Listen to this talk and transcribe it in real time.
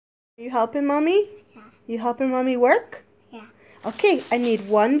You helping Mommy? Yeah. You helping Mommy work? Yeah. Okay, I need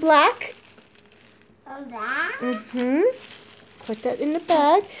one black. One black? Put that in the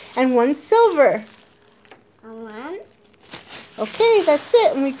bag. And one silver. And one? Okay, that's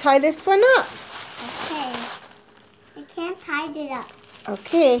it. And we tie this one up. Okay. I can't tie it up.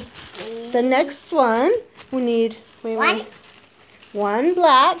 Okay. The next one, we need one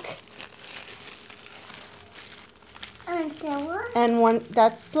black. And silver? And one,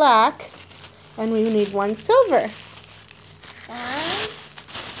 that's black. And we need one silver.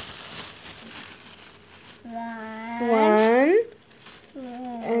 One.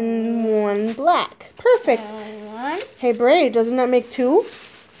 And one black. Perfect. Hey, Bray, doesn't that make two?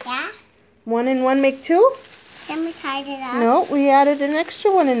 Yeah. One and one make two? Then we tied it up. No, we added an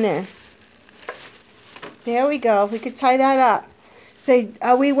extra one in there. There we go. We could tie that up. So,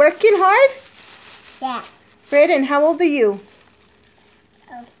 are we working hard? Yeah. Brayden, how old are you?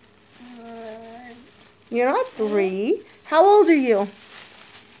 You're not 3. How old are you?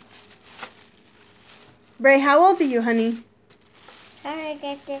 Bray, how old are you, honey? Trying to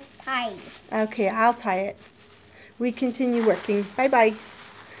get this tied. Okay, I'll tie it. We continue working. Bye-bye.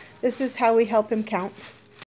 This is how we help him count.